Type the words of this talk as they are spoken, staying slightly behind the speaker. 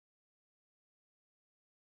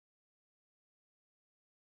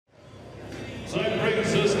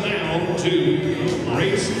2,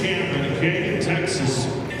 race camp in Canyon, Texas.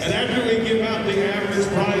 And after we give out the average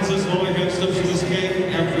prizes and all that good stuff for this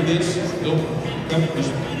game, after this, just come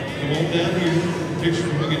on down here. Pictures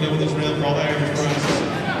when we get done with this round for all the average prizes.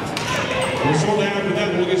 And shortly after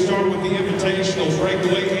that, we'll get started with the invitational,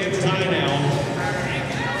 breakaway, and tie down.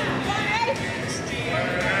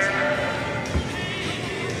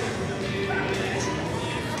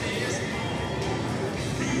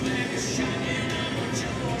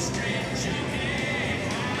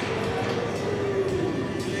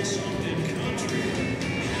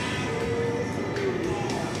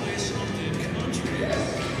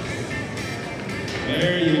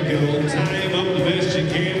 There you go. Tie him up the best you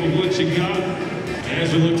can with what you got.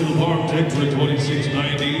 As we look to the park, Tech for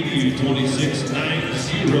 2690,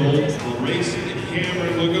 2690 for racing in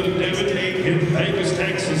Cameron. We'll go to Devin Aiken, Vegas,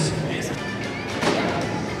 Texas.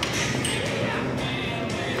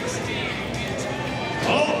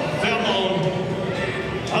 Oh, fell on.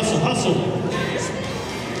 Hustle, hustle.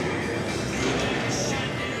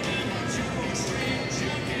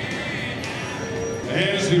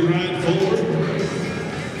 As we ride forward,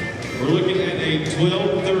 we're looking at a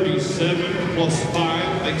 1237 plus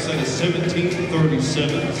 5, makes that a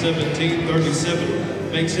 1737.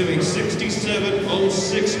 1737 makes him a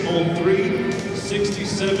 6706 on 3.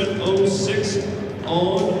 6706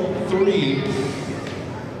 on 3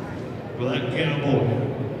 for that Cowboy.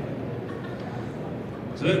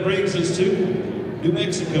 So that brings us to New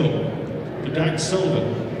Mexico, to Dak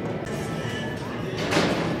Sullivan.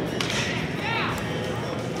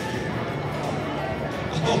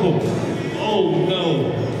 Oh no.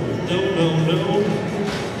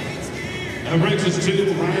 That brings us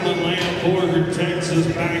to Highland Land, Borger, Texas,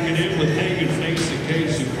 backing in with Hagen face in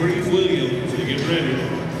case of Green Williams. So get ready.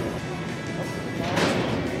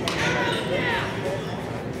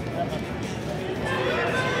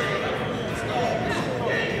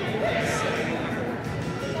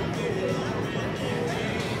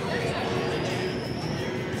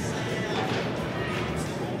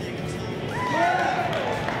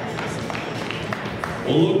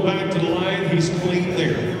 We'll look back to the line, he's clean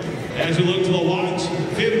there. As we look to the watch,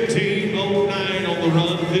 15:09 on the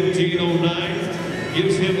run, 15:09.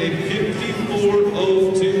 Gives him a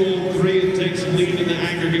 54:02 on 3. It takes the lead in the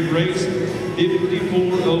aggregate race,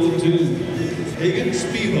 54:02. Hagen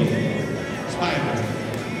Spiva.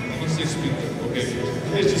 I'm gonna say Spiva, okay.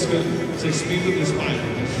 It's just gonna say Spiva and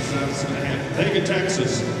Spiva. That's just how it's gonna happen. Hagen,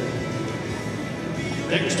 Texas.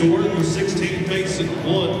 Next to work with 16, Mason,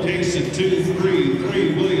 1, Casey, 2,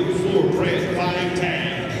 3, William, 4, Brett, 5, Tag.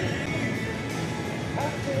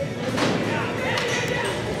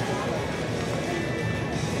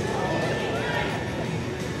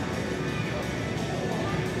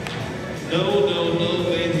 No,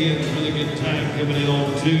 man, he had a really good time coming in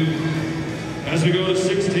on 2. As we go to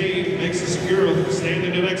 16, Mason Segura,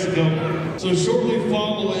 standing in New Mexico. So shortly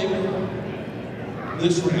following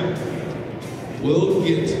this round, we'll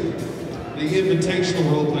get the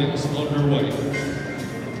invitational openings underway.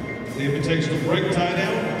 The invitational break tie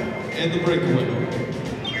down and the breakaway.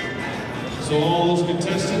 So all those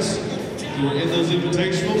contestants who are in those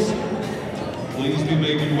invitationals, please be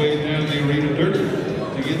making your way down the arena dirt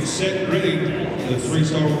to get set and ready for the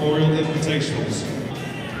 3-Star Memorial Invitationals.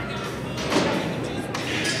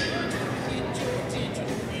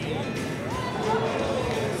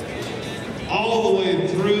 All the way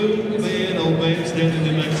through, man, oh man, standing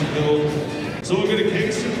in New Mexico. So we'll go to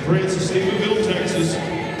Kingston, Francis, Stephenville, Texas.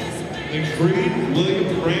 Then Green, William,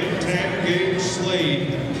 Grant, Tapp, Gage,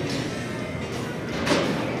 Slade.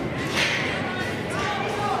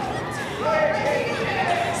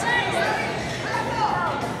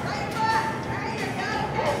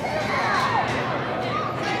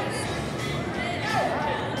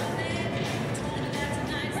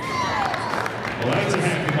 Well, that's a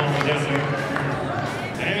happy moment down there.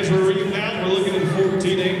 As we're reading out, we're looking at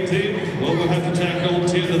 14-18. Well, we'll have to tack on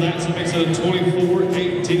 10 to that, so it makes it a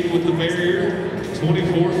 24-18 with the barrier.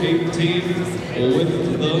 24-18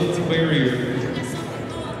 with the barrier.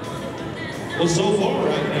 Well, so far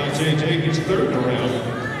right now, JJ gets third in the round.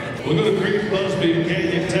 We'll go to Creek Busby,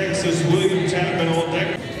 Canyon, Texas, William Chapman on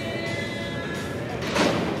deck.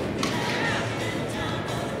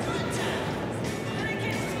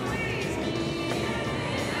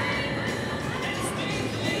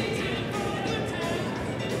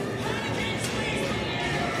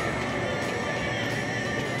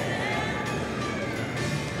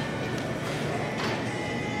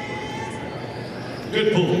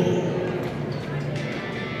 Good pull.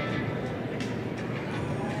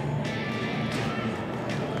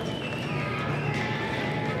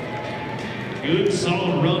 good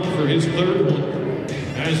solid run for his third one.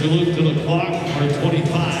 As we look to the clock, our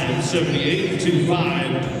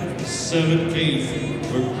 25-78-25-78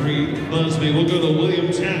 for Green Busby. We'll go to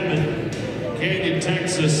William Chapman, Canyon,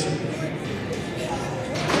 Texas.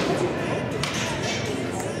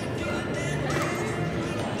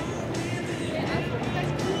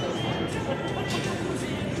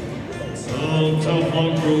 Oh, tough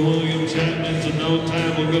one for William Chapman. To no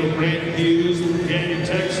time, we'll go to Brant Hughes, Canyon,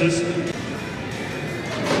 Texas.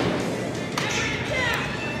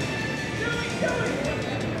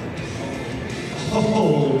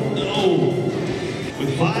 Oh, no.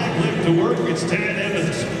 With 5 left to work, it's Tad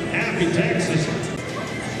Evans, Happy, Texas.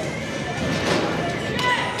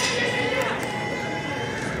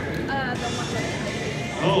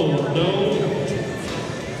 Oh, no.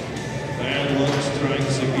 Bad luck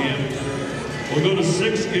strikes again. We'll go to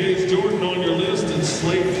 6 gauge. Jordan on your list, and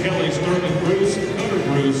Slade Kelly, Sterling Bruce, Cutter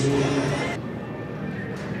Bruce.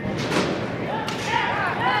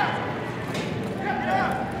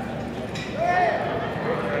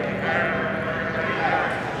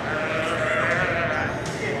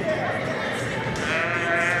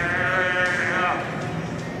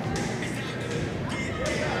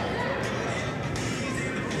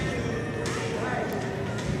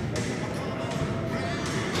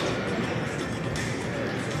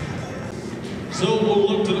 So we'll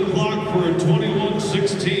look to the clock for a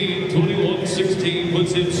 21-16. 21-16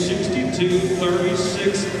 puts him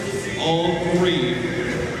 62-36 on 3.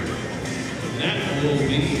 And that will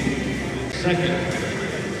be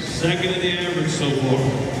second in the average so far.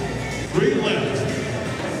 3 left.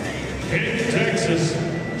 Canyon, Texas,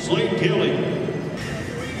 Slade Kelly.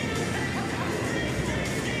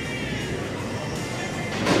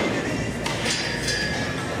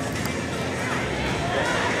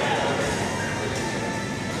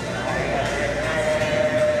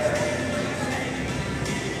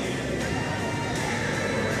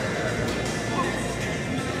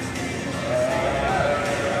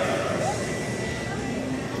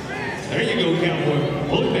 There you go, Cowboy.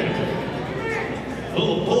 Pull it back.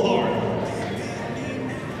 Pull hard.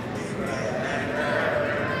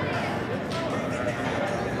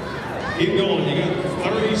 Keep going. You got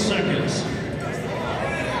 30 seconds.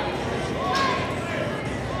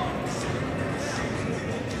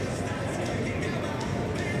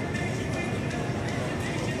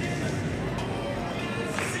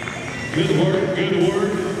 Good work, good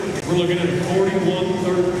work. We're looking at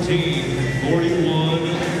 41-13.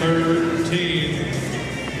 41-13.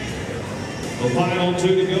 The final 2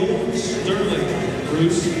 to go. Sterling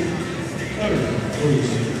Bruce, Cutter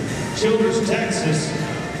Bruce. Childers, Texas.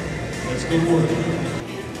 Let's go work.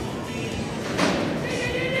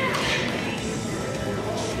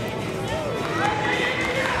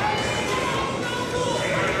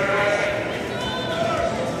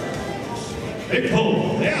 Big pull.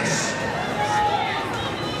 Yes.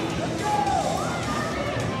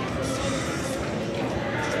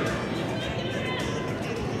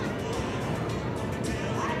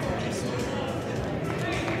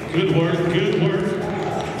 Good work, good work.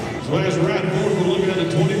 So as we're at 4, we're looking at a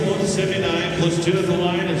 21-79 plus 2 at the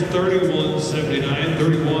line is 31-79,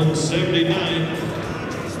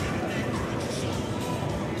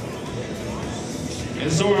 31-79.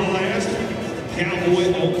 And so our last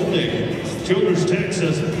Cowboy on the day, Childers,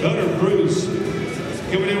 Texas, Cutter Bruce,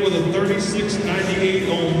 coming in with a 36.98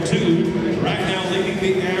 on 2. Right now leading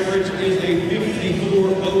the average is a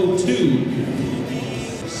 54.02.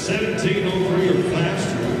 17.03 or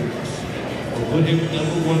faster. Put him #1 in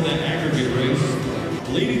that aggregate race.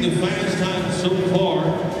 Leading the fast time so far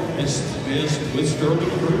is with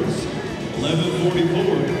Sterling Bruce,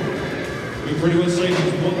 11:44. We pretty much say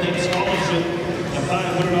he's won that scholarship, a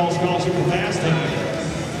 $500 scholarship for fast time.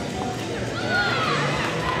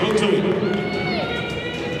 Go to it.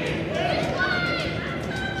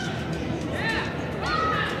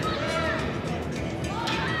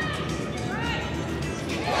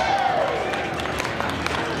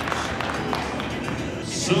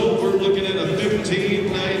 So we're looking at a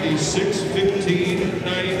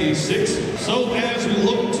 15.96. So as we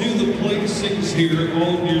look to the placings here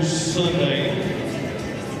on your Sunday,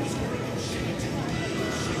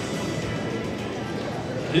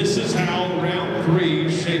 this is how round 3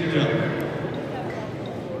 shaped up.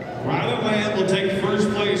 Ryland Lamb will take first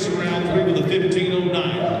place in round 3 with a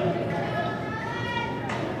 15.09.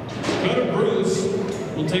 Cutter Bruce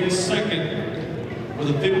will take second with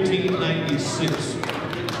a 15.96.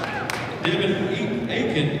 Devin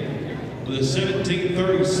Aiken with a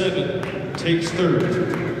 17.37 takes third.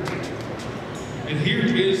 And here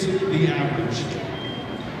is the average.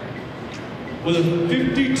 with a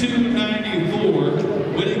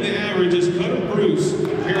 52.94. Winning the average is Cutter Bruce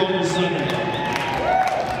here on Sunday.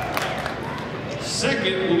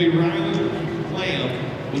 Second will be Riley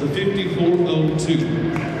Lamb with a 54.02.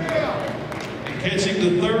 And catching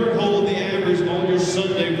the third hole of the average on your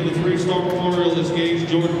Sunday for the three-star Memorial is Gage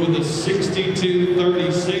Jordan with a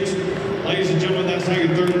 62.36. Ladies and gentlemen, that's how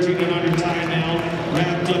your 13 and under tie now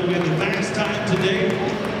wrapped up in the fast time today.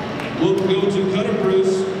 We'll go to Cutter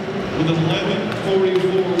Bruce with an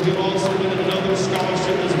 11.44. He'll also win another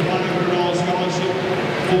scholarship as well.